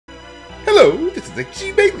Hello, this is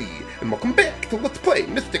H.G. Bailey, and welcome back to Let's Play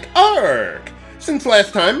Mystic Ark! Since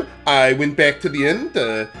last time, I went back to the inn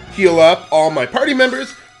to heal up all my party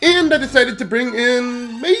members, and I decided to bring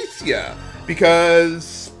in Meisia,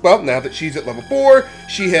 because, well, now that she's at level 4,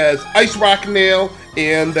 she has Ice Rock Nail,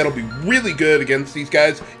 and that'll be really good against these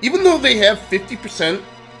guys. Even though they have 50%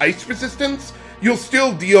 ice resistance, you'll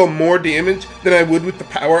still deal more damage than I would with the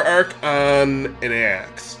Power Arc on an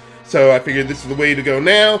axe. So I figured this is the way to go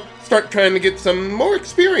now, start trying to get some more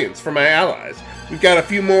experience for my allies. We've got a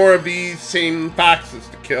few more of these same foxes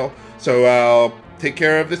to kill, so I'll take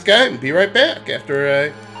care of this guy and be right back after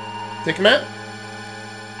I take him out.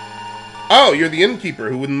 Oh, you're the innkeeper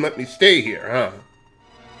who wouldn't let me stay here, huh?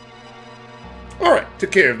 Alright,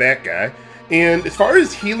 took care of that guy. And as far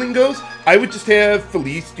as healing goes, I would just have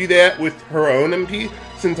Felys do that with her own MP,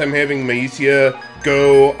 since I'm having Meisia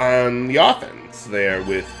go on the offense there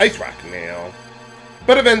with Ice Rock Nail.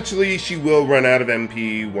 But eventually she will run out of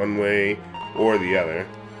MP one way or the other.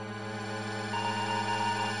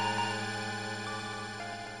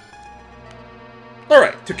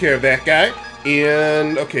 Alright, took care of that guy.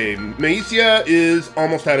 And, okay, Meisia is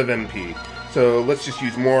almost out of MP. So let's just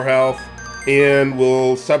use more health, and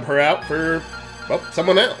we'll sub her out for, well,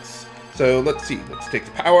 someone else. So let's see, let's take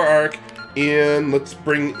the Power Arc, and let's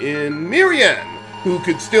bring in Miriene, who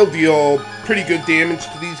could still deal pretty good damage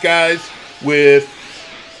to these guys with,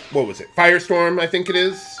 what was it, Firestorm, I think it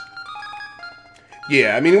is?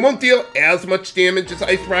 Yeah, I mean, it won't deal as much damage as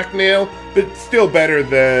Ice Rock Nail, but it's still better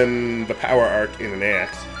than the Power Arc in an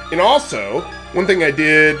axe. And also, one thing I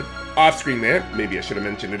did off-screen there, maybe I should have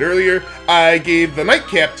mentioned it earlier, I gave the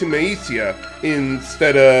Nightcap to Meisia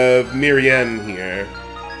instead of Miriene here,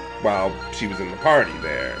 while she was in the party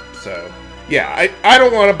there, so... Yeah, I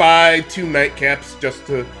don't want to buy 2 Nightcaps just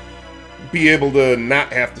to be able to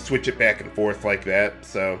not have to switch it back and forth like that,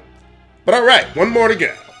 so... But alright, one more to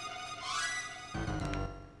go.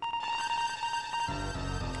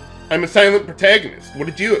 I'm a silent protagonist. What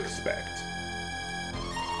did you expect?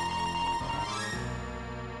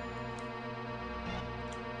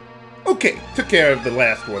 Okay, took care of the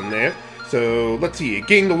last one there. So, let's see, it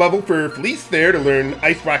gained a level for Felys there to learn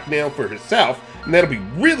Ice Rock Nail for herself. And that'll be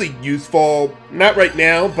really useful, not right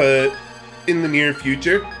now, but in the near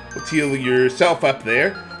future. Let's heal yourself up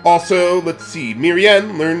there. Also, let's see,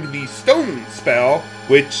 Miriene learned the Stone spell,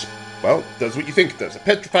 which, well, does what you think it does. It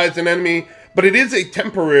petrifies an enemy, but it is a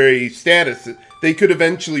temporary status. They could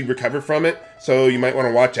eventually recover from it, so you might want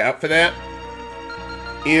to watch out for that.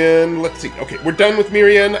 And let's see, okay, we're done with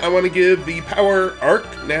Miriene. I want to give the Power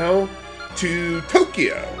Arc now to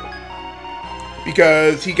Tokio,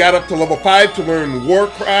 because he got up to level 5 to learn War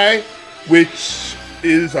Cry, which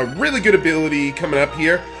is a really good ability coming up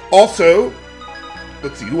here. Also,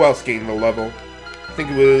 let's see, who else gained the level? I think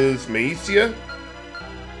it was Meisia.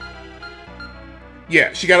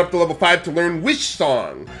 Yeah, she got up to level 5 to learn Wish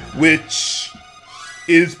Song, which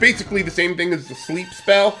is basically the same thing as the Sleep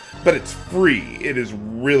spell, but it's free. It is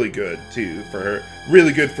really good, too, for her.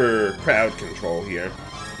 Really good for crowd control here.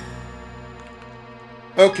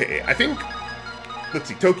 Okay, I think... Let's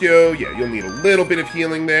see, Tokio, yeah, you'll need a little bit of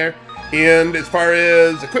healing there. And as far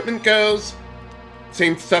as equipment goes,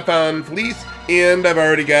 same stuff on Felys, and I've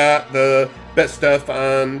already got the best stuff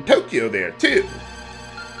on Tokio there, too.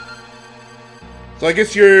 So I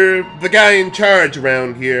guess you're the guy in charge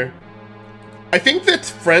around here. I think that's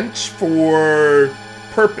French for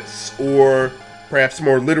purpose, or perhaps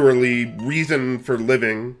more literally, reason for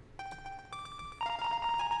living.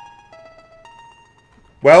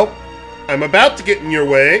 Well, I'm about to get in your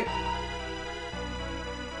way.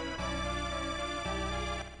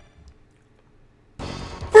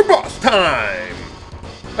 For boss time!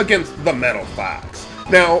 Against the Metal Fox.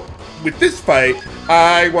 Now, with this fight,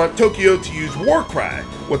 I want Tokio to use War Cry.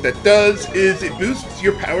 What that does is it boosts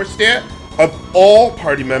your power stat of all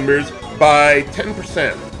party members by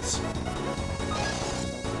 10%.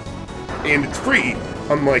 And it's free,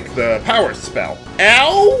 unlike the power spell.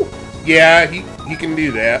 Ow! Yeah, he can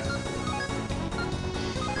do that.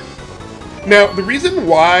 Now, the reason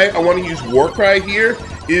why I want to use War Cry here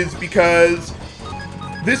is because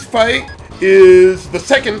this fight is the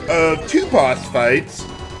second of 2 boss fights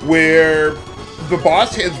where the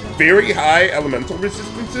boss has very high elemental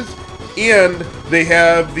resistances, and they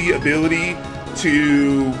have the ability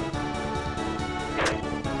to...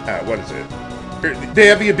 what is it? They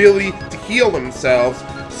have the ability to heal themselves,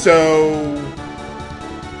 so...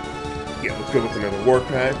 Yeah, let's go with another War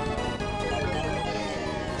Cry.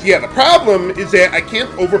 Yeah, the problem is that I can't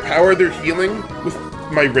overpower their healing with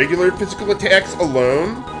my regular physical attacks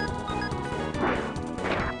alone.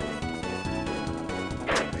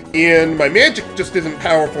 and my magic just isn't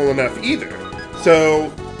powerful enough either.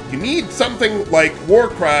 So you need something like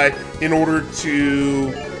Warcry in order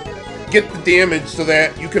to get the damage so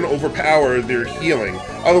that you can overpower their healing.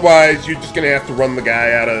 Otherwise, you're just going to have to run the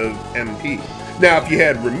guy out of MP. Now, if you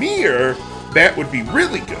had Remir, that would be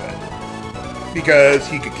really good, because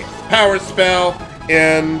he could cast a power spell,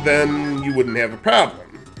 and then you wouldn't have a problem.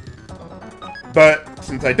 But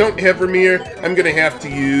since I don't have Remir, I'm going to have to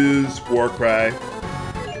use Warcry.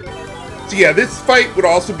 So yeah, this fight would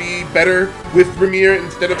also be better with Remir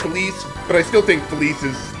instead of Felys, but I still think Felys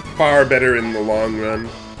is far better in the long run.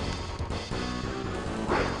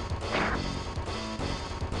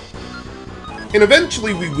 And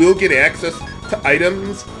eventually we will get access to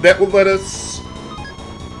items that will let us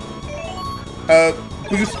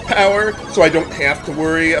boost power, so I don't have to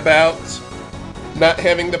worry about not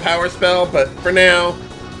having the power spell, but for now,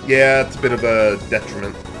 yeah, it's a bit of a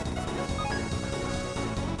detriment.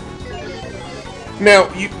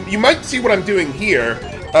 Now, you might see what I'm doing here.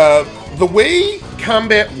 The way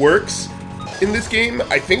combat works in this game,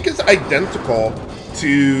 I think, is identical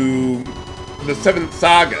to the 7th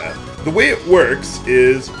Saga. The way it works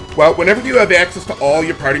is, well, whenever you have access to all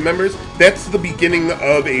your party members, that's the beginning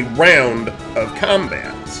of a round of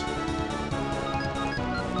combat.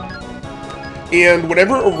 And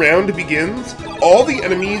whenever a round begins, all the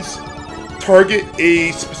enemies target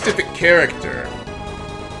a specific character.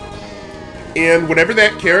 And whenever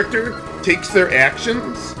that character takes their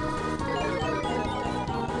actions,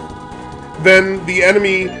 then the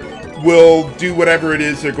enemy will do whatever it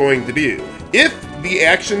is they're going to do. If the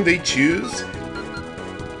action they choose...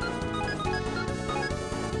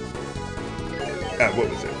 what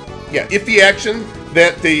was it? Yeah, if the action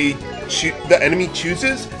that the enemy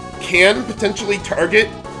chooses can potentially target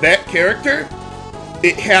that character,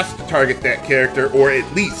 it has to target that character, or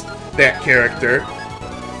at least that character.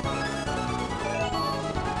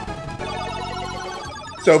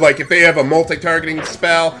 So, like, if they have a multi-targeting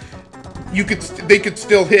spell, they could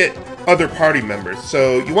still hit other party members.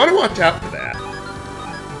 So you want to watch out for that.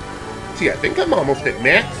 See, I think I'm almost at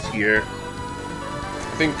max here.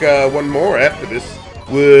 I think one more after this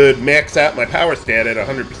would max out my power stat at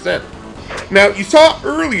 100%. Now, you saw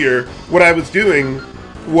earlier what I was doing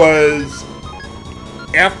was,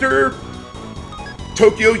 after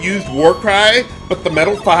Tokio used Warcry, but the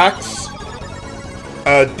Metal Fox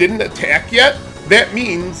didn't attack yet, that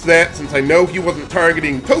means that since I know he wasn't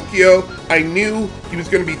targeting Tokio, I knew he was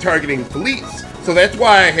going to be targeting Felys. So that's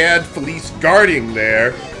why I had Felys guarding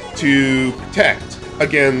there to protect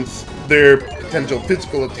against their potential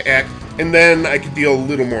physical attack, and then I could deal a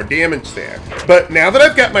little more damage there. But now that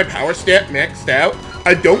I've got my power stat maxed out,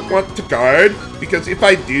 I don't want to guard, because if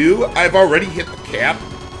I do, I've already hit the cap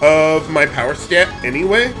of my power stat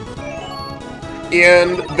anyway.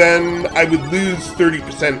 And then I would lose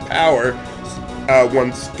 30% power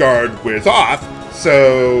once guard wears off.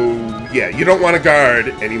 So yeah, you don't want to guard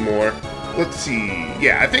anymore. Let's see.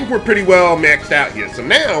 Yeah, I think we're pretty well maxed out here. So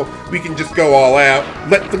now we can just go all out.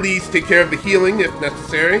 Let Felys take care of the healing if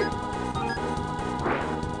necessary.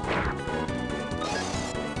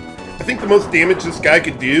 I think the most damage this guy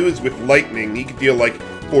could do is with lightning. He could deal like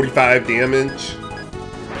 45 damage.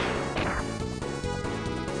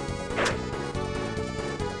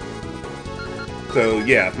 So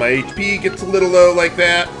yeah, if my HP gets a little low like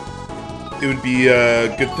that, it would be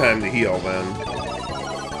a good time to heal then.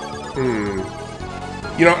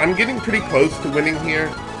 You know, I'm getting pretty close to winning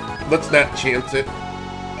here. Let's not chance it.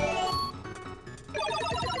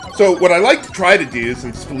 So what I like to try to do,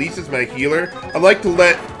 since Felys is my healer, I like to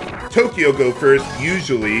let Tokio go first,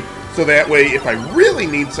 usually, so that way if I really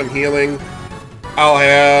need some healing, I'll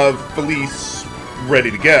have Felys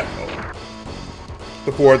ready to go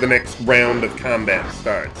before the next round of combat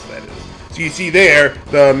starts, that is. So you see there,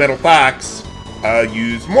 the Metal Fox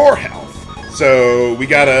use more health. So we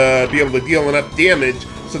gotta be able to deal enough damage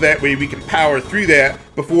so that way we can power through that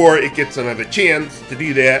before it gets another chance to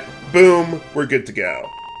do that. Boom, we're good to go.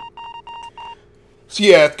 So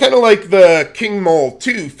yeah, it's kind of like the King Mole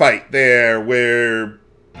 2 fight there, where,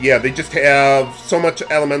 yeah, they just have so much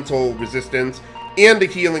elemental resistance and a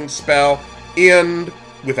healing spell, and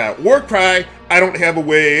without Warcry, I don't have a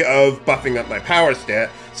way of buffing up my power stat.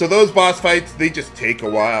 So those boss fights, they just take a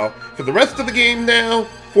while. For the rest of the game now,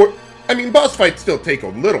 boss fights still take a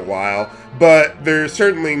little while, but they're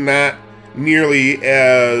certainly not nearly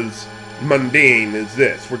as mundane as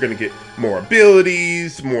this. We're going to get more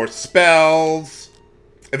abilities, more spells,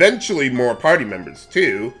 eventually more party members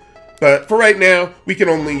too. But for right now, we can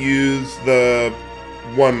only use the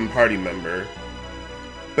one party member.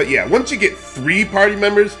 But yeah, once you get 3 party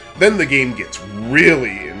members, then the game gets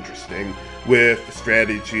really interesting. interesting with the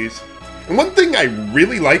strategies. And one thing I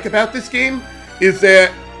really like about this game is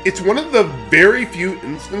that it's one of the very few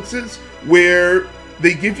instances where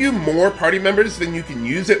they give you more party members than you can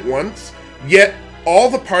use at once, yet all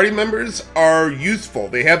the party members are useful.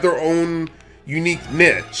 They have their own unique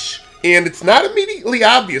niche, and it's not immediately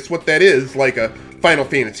obvious what that is, like a Final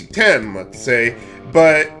Fantasy X, let's say,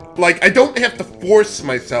 but like I don't have to force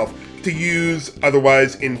myself to use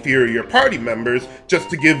otherwise inferior party members just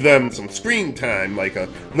to give them some screen time, like a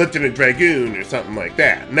Lieutenant Dragoon or something like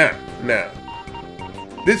that. No.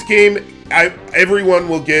 This game, everyone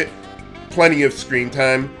will get plenty of screen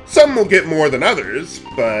time. Some will get more than others,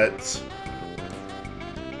 but...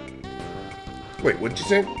 Wait, what'd you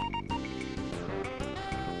say?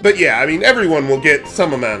 But yeah, I mean, everyone will get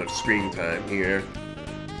some amount of screen time here.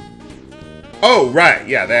 Oh, right,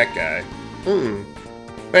 yeah, that guy.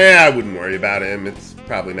 I wouldn't worry about him. It's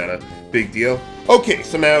probably not a big deal. Okay,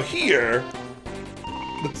 so now here,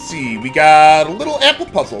 let's see, we got a little apple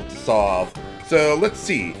puzzle to solve. So let's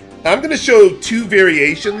see. I'm going to show two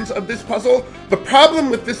variations of this puzzle. The problem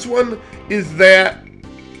with this one is that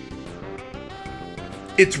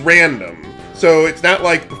it's random. So it's not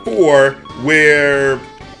like before where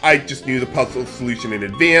I just knew the puzzle solution in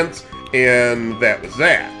advance and that was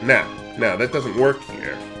that. No, that doesn't work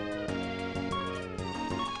here.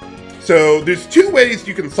 So there's two ways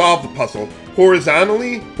you can solve the puzzle,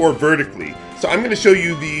 horizontally or vertically. So I'm going to show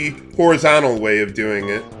you the horizontal way of doing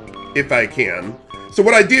it, if I can. So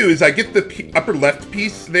what I do is I get the upper left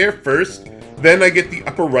piece there first, then I get the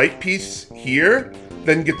upper right piece here,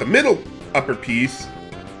 then get the middle upper piece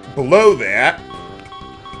below that.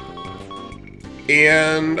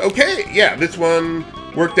 And okay, yeah, this one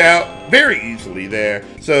worked out very easily there.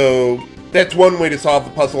 So that's one way to solve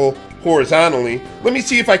the puzzle horizontally. Let me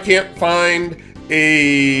see if I can't find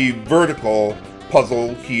a vertical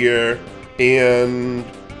puzzle here, and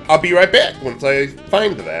I'll be right back once I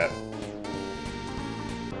find that.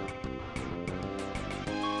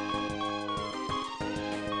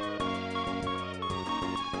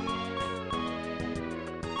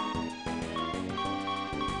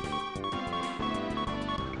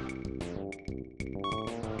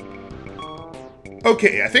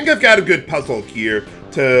 Okay, I think I've got a good puzzle here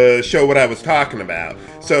to show what I was talking about.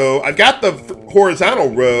 So I've got the horizontal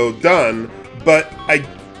row done, but I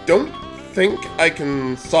don't think I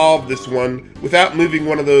can solve this one without moving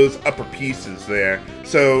one of those upper pieces there.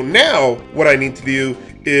 So now what I need to do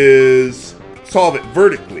is solve it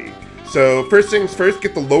vertically. So first things first,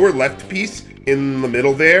 get the lower left piece in the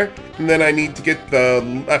middle there, and then I need to get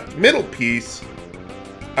the left middle piece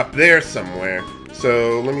up there somewhere.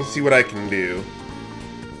 So let me see what I can do.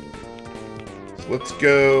 Let's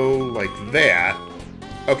go like that.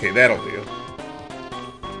 Okay, that'll do.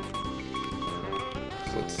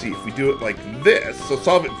 So let's see if we do it like this. So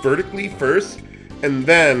solve it vertically first, and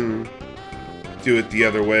then do it the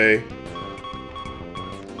other way.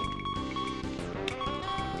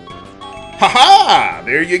 Haha!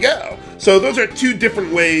 There you go. So those are two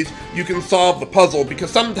different ways you can solve the puzzle,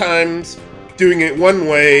 because sometimes doing it one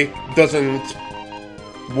way doesn't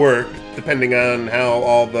work, depending on how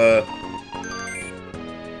all the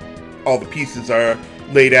pieces are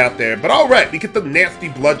laid out there. But alright, we get the nasty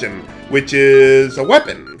Bludgeon, which is a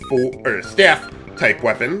weapon, or a staff type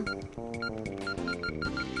weapon.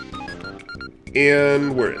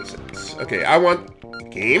 And where is it? Okay, I want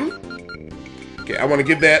game. Okay, I want to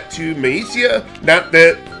give that to Meisia. Not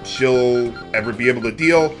that she'll ever be able to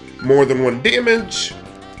deal more than one damage,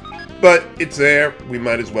 but it's there. We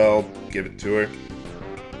might as well give it to her.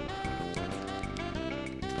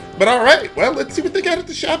 But alright, well, let's see what they got at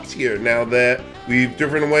the shops here now that we've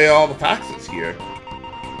driven away all the foxes here.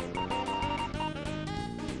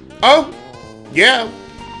 Oh, yeah.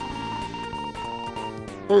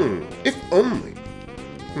 If only.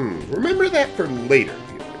 Remember that for later,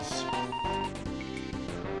 viewers.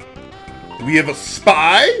 Do we have a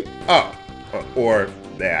spy? Oh, or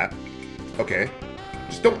that. Okay.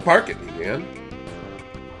 Just don't bark at me, man.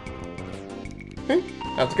 Hey,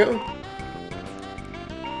 how's it going?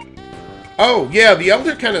 Oh, yeah, the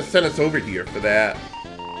Elder kind of sent us over here for that.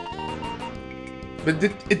 But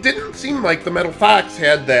it didn't seem like the Metal Fox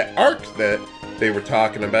had that arc that they were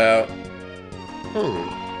talking about.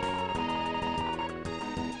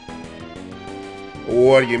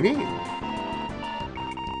 What do you mean?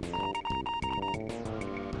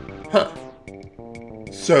 Huh.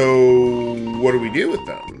 So, what do we do with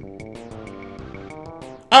them?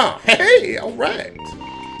 Oh, hey, alright.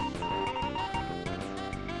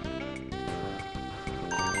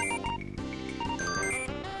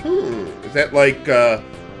 Is that like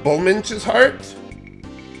Bullminch's heart?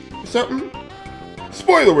 something?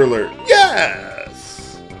 Spoiler alert,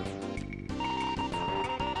 yes!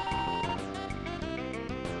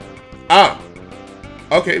 Ah.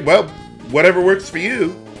 Okay, well, whatever works for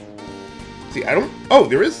you. See, I don't... Oh,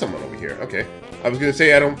 there is someone over here. Okay. I was going to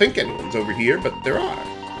say I don't think anyone's over here, but there are.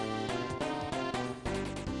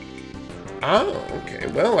 Oh, okay.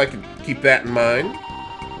 Well, I can keep that in mind.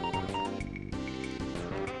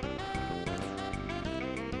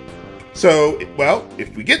 So, well,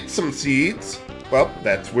 if we get some seeds, well,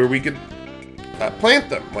 that's where we could plant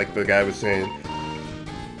them, like the guy was saying.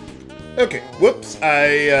 Okay, whoops,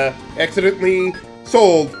 I accidentally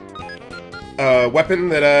sold a weapon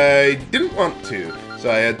that I didn't want to,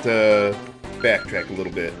 so I had to backtrack a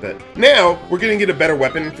little bit. But now, we're going to get a better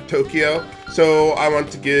weapon for Tokio, so I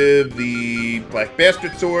want to give the Black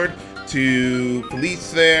Bastard Sword to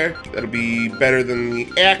Felys there. That'll be better than the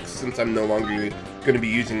axe, since I'm no longer going to be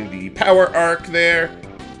using the power arc there.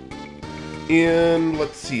 And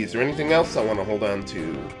let's see, is there anything else I want to hold on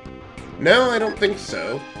to? No, I don't think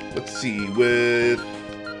so. Let's see, with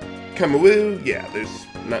Kamiwoo, yeah, there's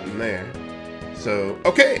nothing there. So,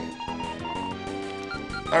 okay.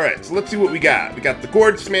 Alright, so let's see what we got. We got the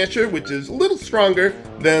Gourd Smasher, which is a little stronger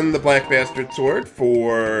than the Black Bastard Sword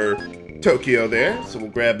for Tokio there, so we'll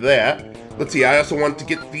grab that. Let's see, I also want to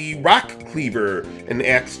get the Rock Cleaver, an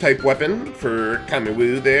axe-type weapon for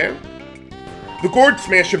Kamiwoo there. The Gourd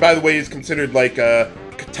Smasher, by the way, is considered like a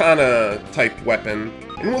katana-type weapon,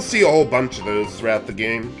 and we'll see a whole bunch of those throughout the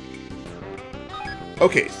game.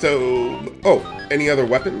 Okay, so... Oh, any other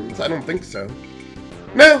weapons? I don't think so.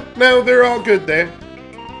 No, they're all good there.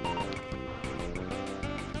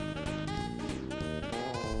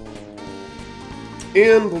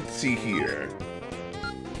 And let's see here.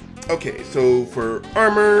 Okay, so for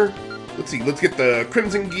armor, let's see, let's get the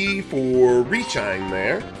Crimson Gi for Reeshine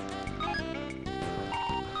there.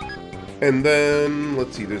 And then,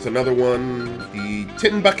 let's see, there's another one, the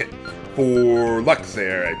Tin Bucket for Lux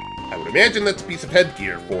there. I would imagine that's a piece of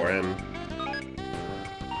headgear for him.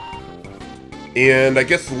 And I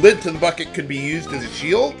guess the lid to the bucket could be used as a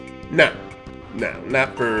shield? No,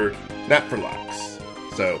 not for Lux.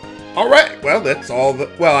 So, alright, well, that's all the...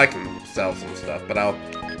 Well, I can sell some stuff, but I'll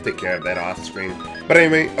take care of that off screen. But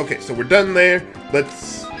anyway, okay, so we're done there.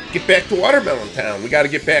 Let's get back to Watermelon Town. We gotta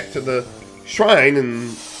get back to the shrine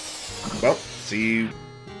and, well, see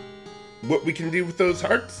what we can do with those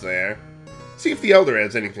hearts there. See if the Elder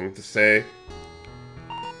has anything to say.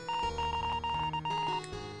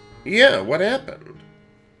 Yeah, what happened?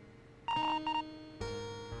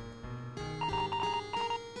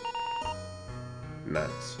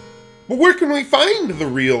 Nuts. But where can we find the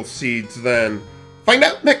real seeds then? Find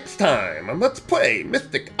out next time on Let's Play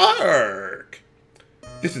Mystic Arc.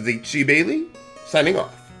 This is H.C. Bailey, signing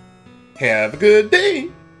off. Have a good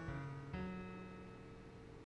day.